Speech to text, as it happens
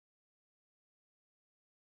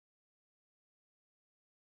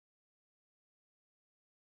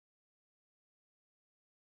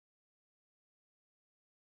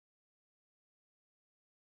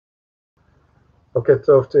Okay,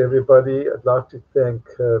 tov to everybody. I'd like to thank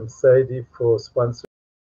Sadie for sponsoring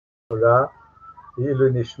Torah.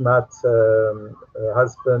 Ilu Nishmat,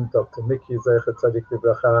 husband, Dr. Miki Zecher Tzadik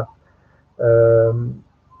Libracha.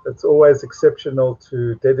 It's always exceptional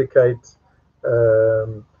to dedicate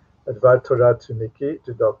Advar Torah to Miki,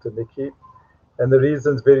 to Dr. Miki. And the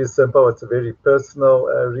reason is very simple. It's a very personal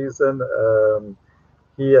reason.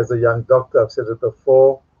 He, as a young doctor, I've said it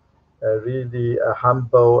before, really a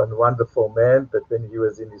humble and wonderful man. But when he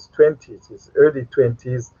was in his 20s, his early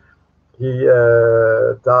 20s, he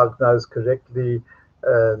diagnosed correctly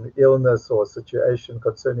an illness or situation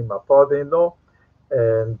concerning my father-in-law,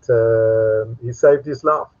 and he saved his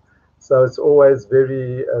life. So it's always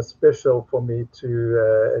very special for me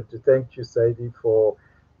to thank you, Sadie, for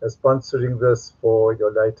sponsoring this for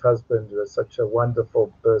your late husband, who was such a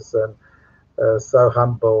wonderful person, so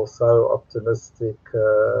humble, so optimistic,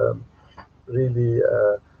 really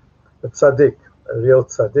a tzaddik, a real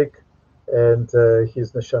tzaddik, and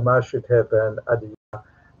his neshama should have an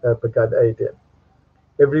aliyah began Eden.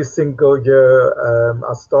 Every single year,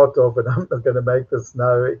 I start off, and I'm not going to make this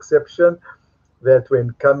no exception, that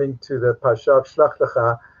when coming to the Parsha of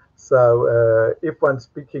Shelach, so if one's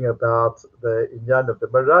speaking about the inyan of the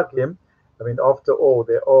Meraglim, I mean, after all,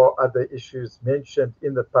 there are other issues mentioned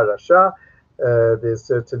in the Parasha. There's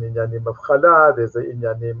certain inyanim of chala, there's the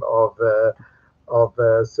inyanim of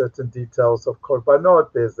certain details of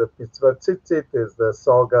korbanot, there's the mitzvah tzitzit, there's the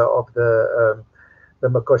saga of the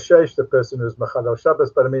makoshesh, the person who's machal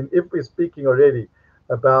Shabbos. But I mean, if we're speaking already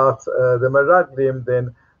about the Meraglim,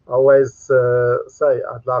 then I always say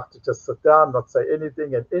I'd like to just sit down, not say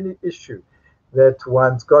anything, and any issue that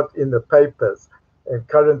one's got in the papers and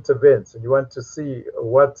current events, and you want to see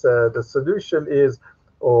what the solution is,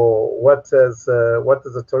 or what does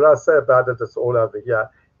the Torah say about it, it's all over here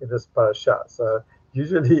in this parasha. So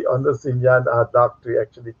usually on this inyan, I'd like to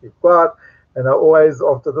actually keep quiet, and I always,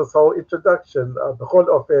 after this whole introduction, b'chol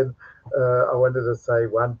ofen, I wanted to say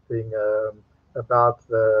one thing about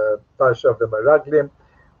the parasha of the Meraglim,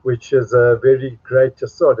 which is a very great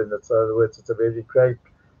yesod, in other words, it's a very great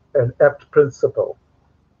and apt principle.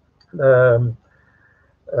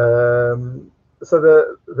 So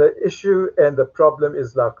the issue and the problem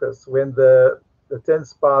is like this: when the 10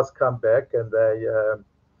 spies come back and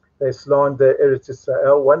they slander Eretz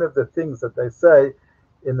Yisrael, one of the things that they say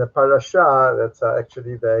in the parasha, that's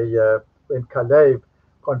actually when Kalev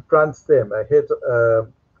confronts them ahead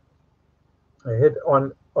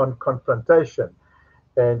on confrontation.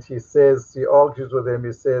 And he says, he argues with them.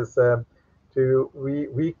 He says,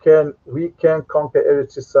 we can conquer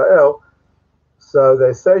Eretz Yisrael. So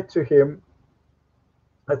they say to him,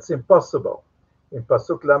 it's impossible. In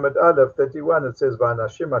Pasuk Lamed Aleph 31, it says,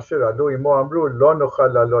 "V'anashim asher alu imo amru lo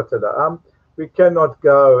nochal lalot el ha'am." We cannot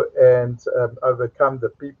go and overcome the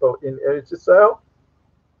people in Eretz Yisrael.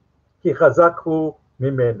 Ki chazak hu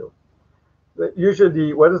mimenu.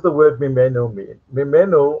 Usually, what does the word mimenu mean?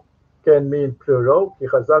 Mimenu can mean plural. Ki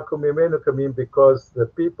chazaku mimenu can mean because the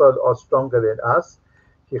people are stronger than us.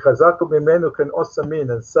 Ki chazaku mimenu can also mean,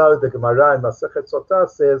 and so the Gemara in Masechet Sotah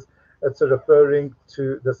says it's referring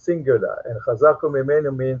to the singular. And chazaku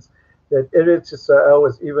mimenu means that Eretz Yisrael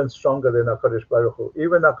is even stronger than HaKadosh Baruch Hu.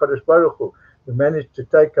 Even HaKadosh Baruch Hu, who managed to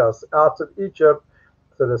take us out of Egypt,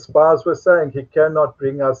 so the spies were saying he cannot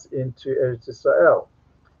bring us into Eretz Yisrael.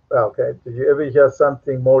 Okay, did you ever hear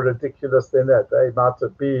something more ridiculous than that? They might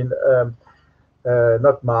have been,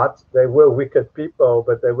 they were wicked people,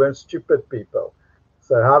 but they weren't stupid people.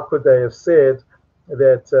 So how could they have said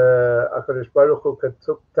that HaKadosh Baruch Hu could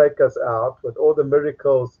take us out with all the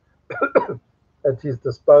miracles at his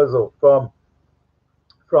disposal from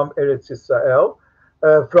Eretz Yisrael,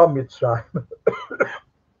 from Mitzrayim,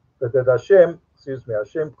 but that Hashem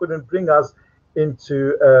couldn't bring us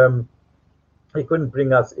into he couldn't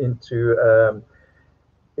bring us into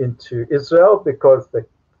Israel, because the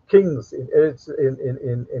kings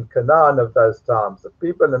in Canaan of those times, the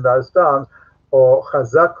people in those times, are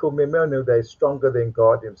chazaku mimenu, they're stronger than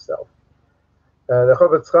God Himself. The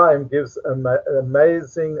Chofetz Chaim gives an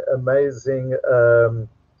amazing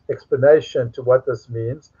explanation to what this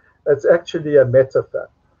means. It's actually a metaphor,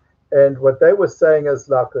 and what they were saying is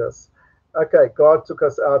like this: okay, God took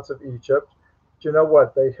us out of Egypt. You know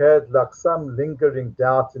what? They had like some lingering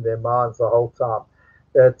doubt in their minds the whole time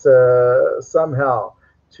that somehow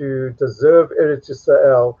to deserve Eretz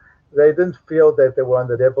Yisrael, they didn't feel that they were on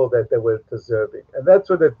the level that they were deserving. And that's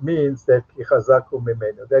what it means, that Chazaku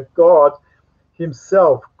Mimenu, that God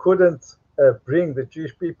Himself couldn't bring the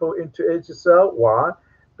Jewish people into Eretz Yisrael. Why?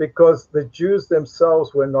 Because the Jews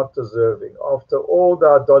themselves were not deserving. After all the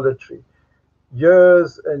idolatry,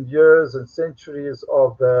 years and years and centuries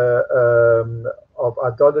of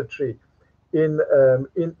idolatry in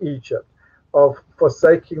Egypt, of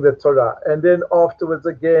forsaking the Torah, and then afterwards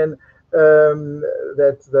again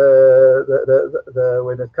that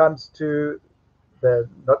when it comes to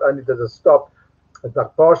not only did it stop, it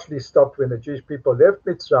partially stopped when the Jewish people left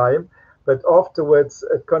Mitzrayim, but afterwards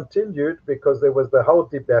it continued because there was the whole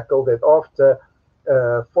debacle that after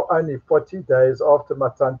for only 40 days after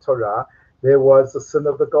Matan Torah, there was the sin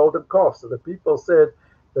of the golden calf. So the people said,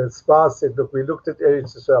 the spies said, look, we looked at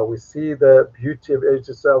Eretz Yisrael, we see the beauty of Eretz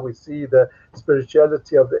Yisrael, we see the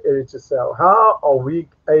spirituality of the Eretz Yisrael. How are we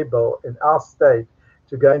able in our state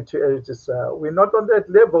to go into Eretz Yisrael? We're not on that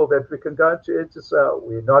level that we can go into Eretz Yisrael.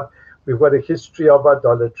 We've got a history of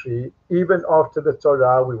idolatry. Even after the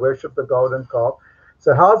Torah, we worship the golden calf.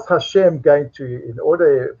 So how's Hashem going to, in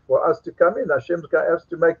order for us to come in, Hashem's going to have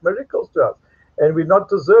to make miracles to us. And we're not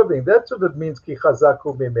deserving. That's what it means, ki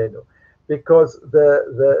chazaku mimenu. Because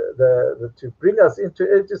to bring us into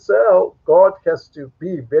Eretz Yisrael, God has to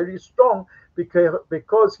be very strong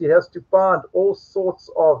because he has to find all sorts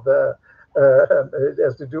of,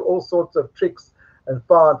 has to do all sorts of tricks and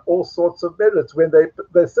find all sorts of merits when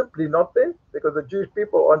they're simply not there because the Jewish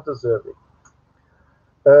people aren't deserving.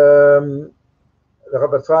 The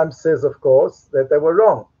Rabbi Chaim says, of course, that they were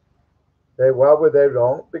wrong. Why were they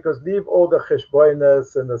wrong? Because leave all the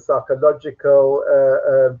cheshbonos and the psychological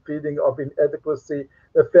feeling of inadequacy.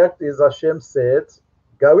 The fact is, Hashem said,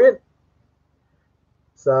 go in.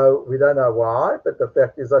 So we don't know why, but the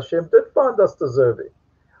fact is, Hashem did find us deserving.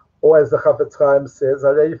 Or as the Chafetz Chaim says,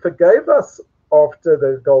 he forgave us after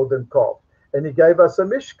the golden calf, and he gave us a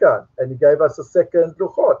Mishkan, and he gave us a second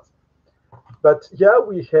Luchot. But here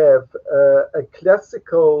we have a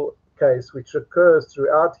classical case which occurs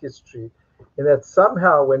throughout history, in that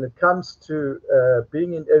somehow when it comes to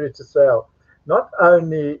being in Eretz Yisrael, not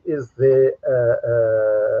only is there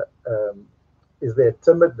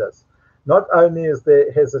timidness, not only is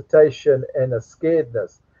there hesitation and a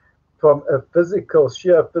scaredness from a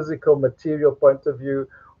sheer physical material point of view,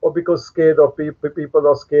 or because scared of people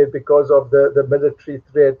are scared because of the military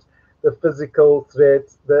threat, the physical threat,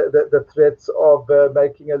 the threats of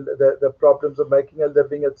the problems of making a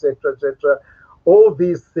living, etc., etc. All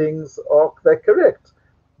these things they're correct,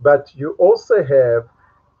 but you also have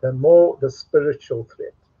the spiritual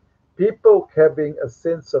threat. People having a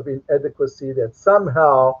sense of inadequacy that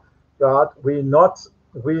somehow, God, we don't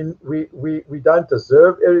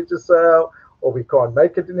deserve Eretz Yisrael, or we can't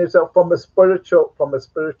make it in Israel from a spiritual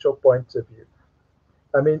point of view.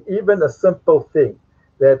 I mean, even a simple thing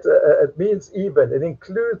that it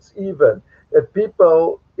includes even that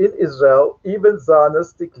people in Israel, even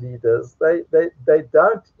Zionistic leaders, they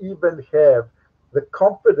don't even have the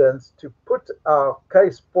confidence to put our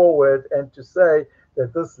case forward and to say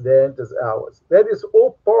that this land is ours. That is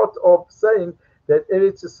all part of saying that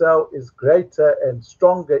Eretz Yisrael is greater and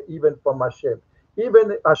stronger even from Hashem.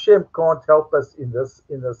 Even Hashem can't help us in this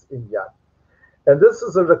inyan. And this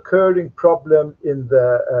is a recurring problem in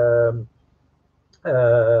the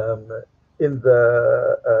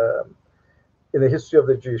history of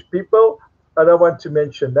the Jewish people. I don't want to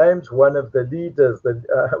mention names. One of the leaders,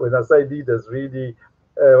 when I say leaders, really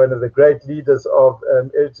one of the great leaders of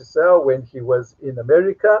Eretz Yisrael, when he was in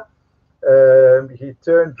America, he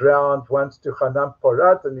turned round once to Hanan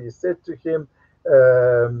Porat and he said to him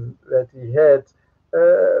that he had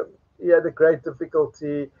a great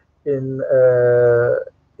difficulty in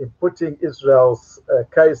putting Israel's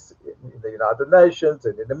case in the United Nations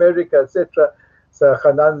and in America, etc. So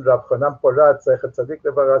Rav Hanan Porat, Zecher Tzadik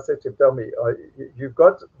Levara, said to him, tell me, you've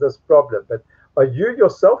got this problem, but are you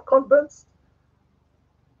yourself convinced?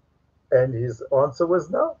 And his answer was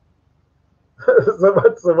no. So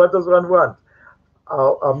what does one want?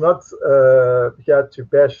 I'm not here to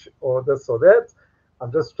bash or this or that.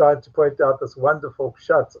 I'm just trying to point out this wonderful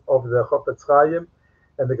pshat of the Chafetz Chaim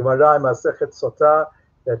and the Gemara in Masechet Sotah,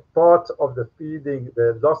 that part of the feeling,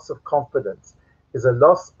 the loss of confidence, is a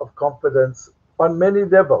loss of confidence on many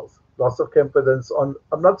levels. Loss of confidence I'm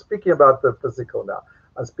not speaking about the physical now.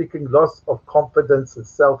 I'm speaking loss of confidence and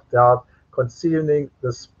self-doubt concerning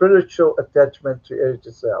the spiritual attachment to Eretz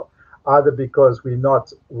Yisrael, either because we're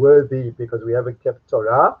not worthy because we haven't kept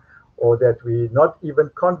Torah, or that we're not even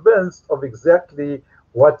convinced of exactly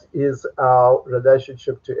what is our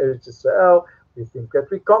relationship to Eretz Yisrael. We think that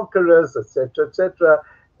we're conquerors, etc., etc.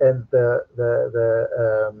 And the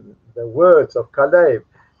words of Kalev,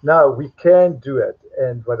 now we can do it.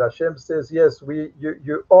 And what Hashem says, yes,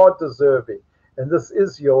 you are deserving, and this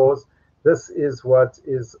is yours. This is what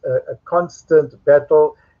is a constant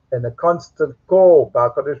battle, and a constant call by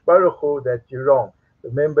Kadosh Baruch Hu that you're wrong.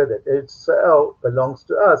 Remember that Eretz Yisrael belongs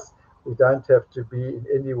to us. We don't have to be in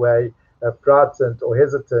any way frightened or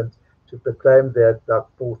hesitant to proclaim that like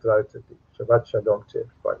full-throatedly. Shabbat Shalom to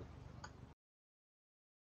everybody.